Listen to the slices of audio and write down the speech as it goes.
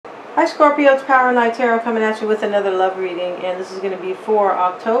Hi Scorpio, it's Power and Light Tarot coming at you with another love reading, and this is going to be for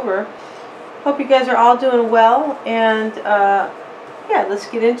October. Hope you guys are all doing well, and yeah, let's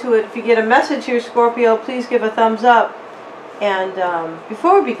get into it. If you get a message here, Scorpio, please give a thumbs up. And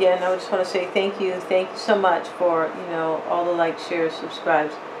before we begin, I just want to say thank you so much for, all the likes, shares,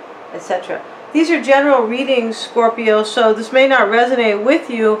 subscribes, etc. These are general readings, Scorpio, so this may not resonate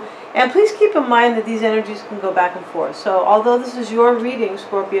with you. And please keep in mind that these energies can go back and forth. So although this is your reading,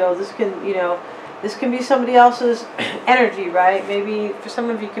 Scorpio, this can, this can be somebody else's energy, right? Maybe for some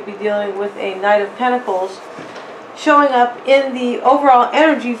of you could be dealing with a Knight of Pentacles showing up in the overall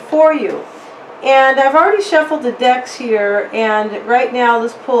energy for you. And I've already shuffled the decks here, and right now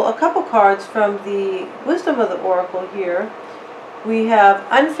let's pull a couple cards from the Wisdom of the Oracle here. We have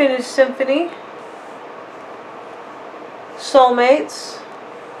Unfinished Symphony, Soulmates,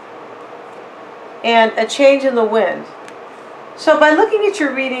 and A Change in the Wind. So by looking at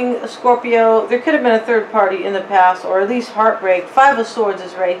your reading, Scorpio, there could have been a third party in the past, or at least heartbreak. Five of Swords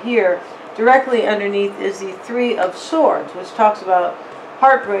is right here. Directly underneath is the Three of Swords, which talks about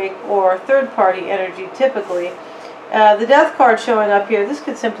heartbreak or third party energy typically. The Death card showing up here, this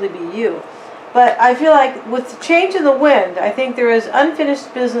could simply be you. But I feel like with the Change in the Wind, I think there is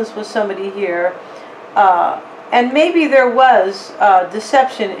unfinished business with somebody here. And maybe there was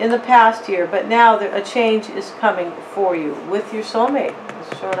deception in the past here, but now a change is coming for you with your soulmate.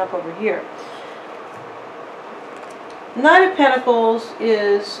 It's showing up over here. Knight of Pentacles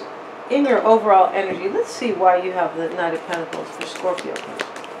is in your overall energy. Let's see why you have the Knight of Pentacles for Scorpio.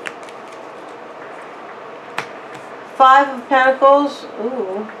 Five of Pentacles,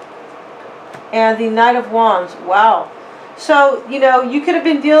 ooh, and the Knight of Wands. Wow. So, you could have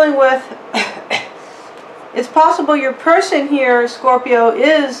been dealing with it's possible your person here, Scorpio,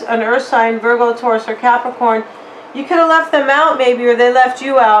 is an earth sign, Virgo, Taurus, or Capricorn. You could have left them out maybe, or they left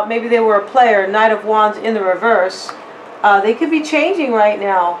you out. Maybe they were a player, Knight of Wands in the reverse. They could be changing right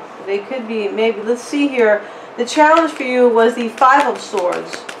now. They could be, maybe, let's see here. The challenge for you was the Five of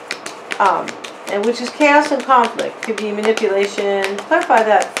Swords, and which is chaos and conflict. Could be manipulation. Clarify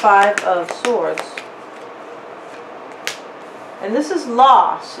that Five of Swords. And this is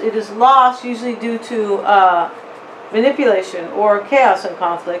loss. It is loss usually due to manipulation or chaos and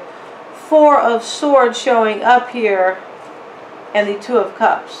conflict. Four of Swords showing up here, and the Two of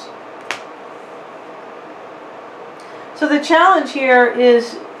Cups. So the challenge here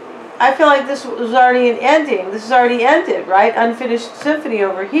is, I feel like this was already an ending. This is already ended, right? Unfinished Symphony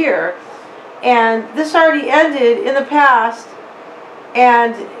over here. And this already ended in the past,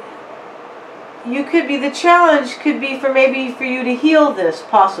 and you could be, the challenge could be for maybe for you to heal this,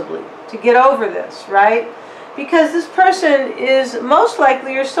 possibly, to get over this, right? Because this person is most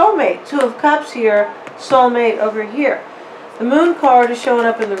likely your soulmate. Two of Cups here, soulmate over here. The Moon card is showing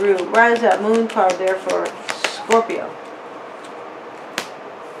up in the root. Why is that Moon card there for Scorpio?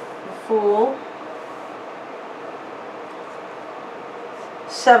 The Fool.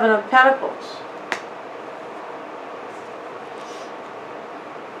 Seven of Pentacles.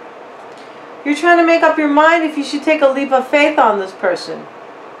 You're trying to make up your mind if you should take a leap of faith on this person.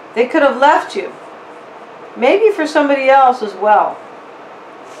 They could have left you. Maybe for somebody else as well.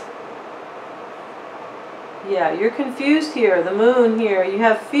 Yeah, you're confused here. The Moon here. You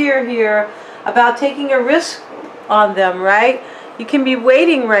have fear here about taking a risk on them, right? You can be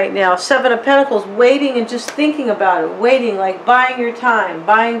waiting right now. Seven of Pentacles, waiting and just thinking about it. Waiting, like buying your time,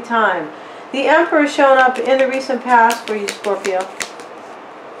 buying time. The Emperor is showing up in the recent past for you, Scorpio.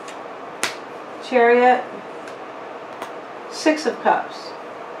 Chariot, Six of Cups.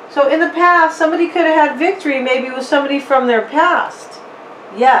 So in the past, somebody could have had victory, maybe with somebody from their past.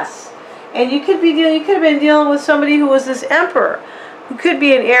 Yes. And you could have been dealing with somebody who was this Emperor, who could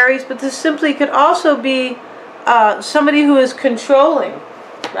be an Aries, but this simply could also be somebody who is controlling,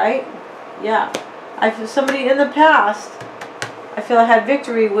 right? Yeah. Somebody in the past, I feel I had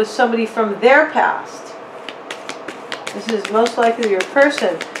victory with somebody from their past. This is most likely your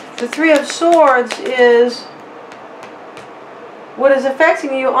person. The Three of Swords is what is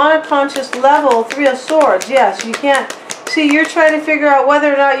affecting you on a conscious level. Three of Swords, yes, you can't see, you're trying to figure out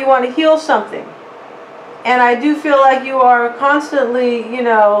whether or not you want to heal something. And I do feel like you are constantly,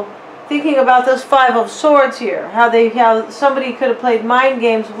 thinking about this Five of Swords here, how somebody could have played mind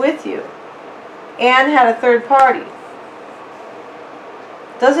games with you and had a third party.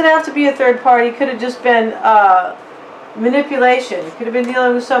 Doesn't have to be a third party, could have just been manipulation. You could have been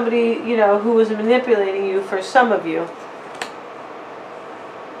dealing with somebody, who was manipulating you for some of you.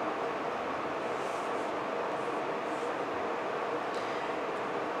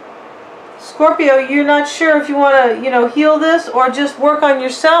 Scorpio, you're not sure if you want to, heal this or just work on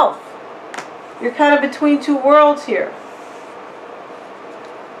yourself. You're kind of between two worlds here.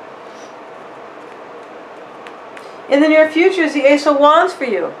 In the near future is the Ace of Wands for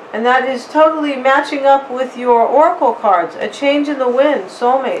you, and that is totally matching up with your oracle cards. A change in the wind,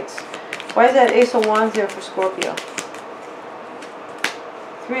 soulmates. Why is that Ace of Wands there for Scorpio?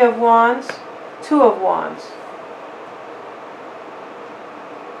 Three of Wands, Two of Wands.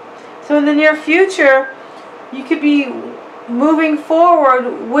 So in the near future, you could be moving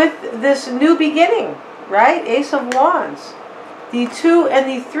forward with this new beginning, right? Ace of Wands. The 2 and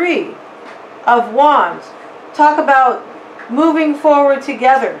the 3 of Wands. Talk about moving forward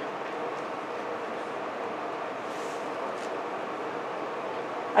together.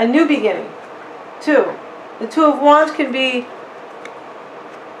 A new beginning. 2. The 2 of Wands can be,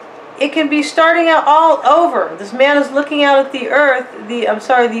 it can be starting out all over. This man is looking out at the earth,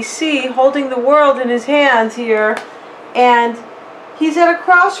 the sea, holding the world in his hands here. And he's at a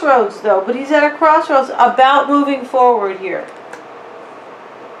crossroads though, but he's at a crossroads about moving forward here.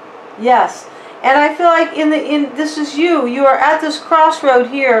 Yes. And I feel like this is you are at this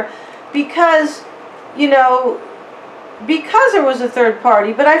crossroad here because, you know, because there was a third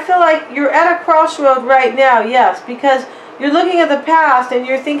party, but I feel like you're at a crossroad right now, yes, because you're looking at the past and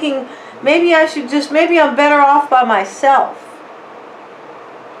you're thinking, maybe I'm better off by myself.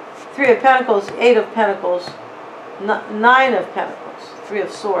 3 of Pentacles, 8 of Pentacles, 9 of Pentacles, 3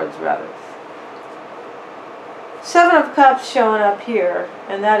 of Swords rather. 7 of Cups showing up here,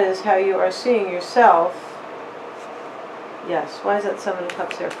 and that is how you are seeing yourself. Yes, why is that 7 of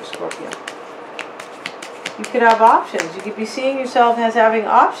Cups there for Scorpio? You could have options. You could be seeing yourself as having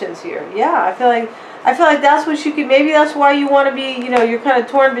options here. Yeah, I feel like that's what you could, maybe that's why you want to be, you know, you're kind of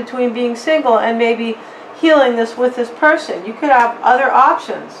torn between being single and maybe healing this with this person. You could have other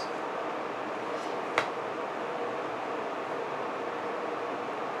options.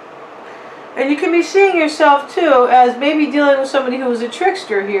 And you can be seeing yourself too as maybe dealing with somebody who was a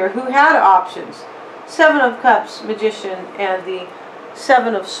trickster here, who had options. 7 of Cups, Magician, and the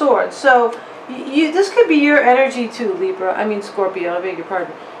 7 of Swords. So this could be your energy too, Scorpio, I beg your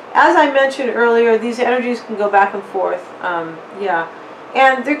pardon. As I mentioned earlier, these energies can go back and forth. Yeah.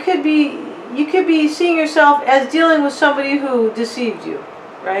 And there could be, you could be seeing yourself as dealing with somebody who deceived you,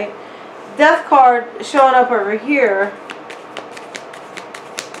 right? Death card showing up over here.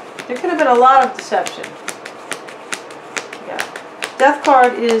 There could have been a lot of deception. Yeah. Death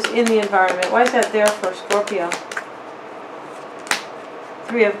card is in the environment. Why is that there for Scorpio?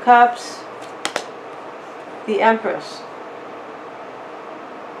 3 of Cups. The Empress.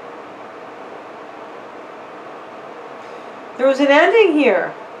 There was an ending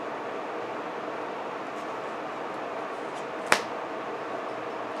here.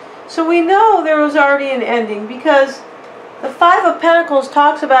 So we know there was already an ending because the 5 of Pentacles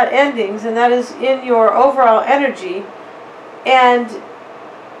talks about endings, and that is in your overall energy. And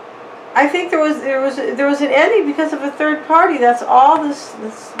I think there was an ending because of a third party. That's all this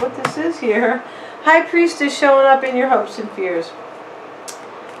what this is here. High Priestess showing up in your hopes and fears.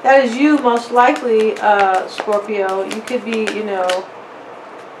 That is you, most likely, Scorpio. You could be, you know,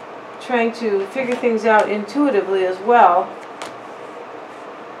 trying to figure things out intuitively as well.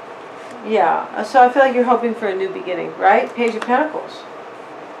 Yeah, so I feel like you're hoping for a new beginning, right? Page of Pentacles.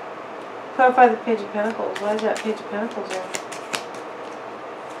 Clarify the Page of Pentacles. Why is that Page of Pentacles there?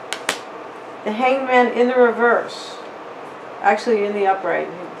 The Hangman in the reverse. Actually in the upright.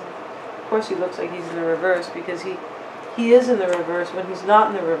 Of course he looks like he's in the reverse because he is in the reverse when he's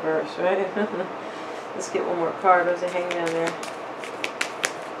not in the reverse, right? Let's get one more card. There's a Hangman there.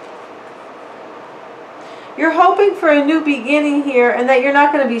 You're hoping for a new beginning here and that you're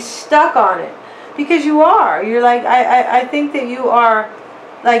not going to be stuck on it. Because you are. You're like, I think that you are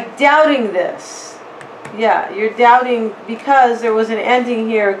like doubting this. Yeah, you're doubting because there was an ending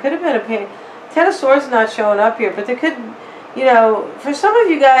here. It could have been a pain. 10 of Swords not showing up here, but there could, you know, for some of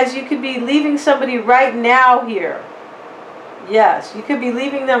you guys, you could be leaving somebody right now here. Yes, you could be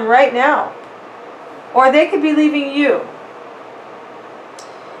leaving them right now. Or they could be leaving you.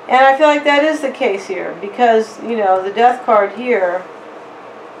 And I feel like that is the case here because, you know, the Death card here,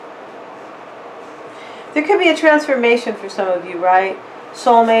 there could be a transformation for some of you, right?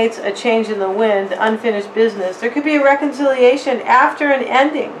 Soulmates, a change in the wind, unfinished business. There could be a reconciliation after an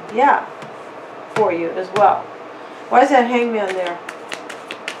ending, yeah, for you as well. Why is that Hangman there?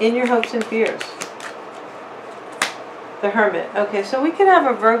 In your hopes and fears. The Hermit. Okay, so we can have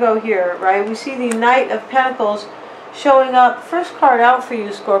a Virgo here, right? We see the Knight of Pentacles showing up, first card out for you,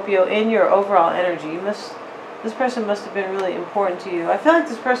 Scorpio, in your overall energy. This person must have been really important to you. I feel like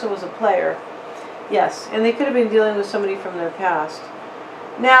this person was a player. Yes, and they could have been dealing with somebody from their past.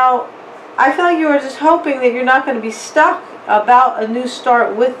 Now, I feel like you are just hoping that you're not going to be stuck about a new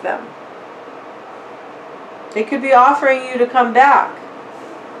start with them. They could be offering you to come back.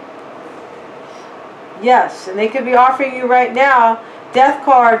 Yes, and they could be offering you right now, Death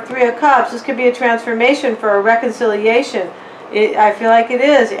card, Three of Cups. This could be a transformation for a reconciliation. I feel like it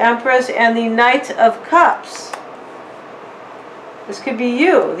is. Empress and the Knight of Cups. This could be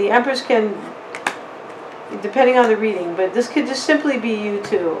you. The Empress can, depending on the reading, but this could just simply be you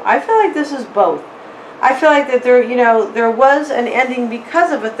too. I feel like this is both. I feel like that there, there was an ending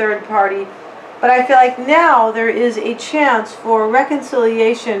because of a third party, but I feel like now there is a chance for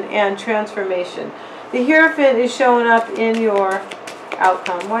reconciliation and transformation. The Hierophant is showing up in your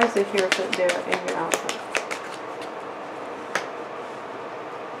outcome. Why is the Hierophant there in your outcome?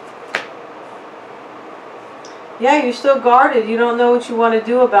 Yeah, you're still guarded. You don't know what you want to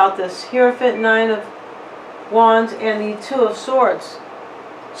do about this. Hierophant, Nine of Wands, and the Two of Swords.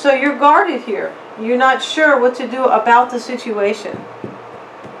 So you're guarded here. You're not sure what to do about the situation.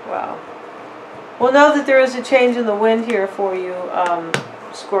 Wow. Well, know that there is a change in the wind here for you,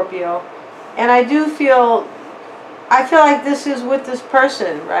 Scorpio. And I feel like this is with this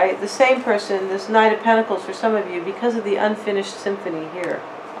person, right? The same person, this Knight of Pentacles for some of you, because of the unfinished symphony here,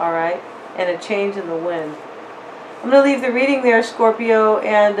 all right? And a change in the wind. I'm going to leave the reading there, Scorpio,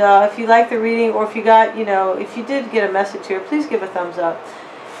 and if you like the reading, or if you got, if you did get a message here, please give a thumbs up.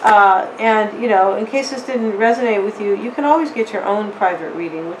 And, in case this didn't resonate with you, you can always get your own private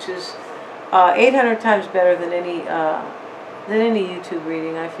reading, which is 800 times better than any YouTube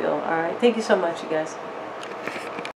reading, I feel. All right. Thank you so much, you guys.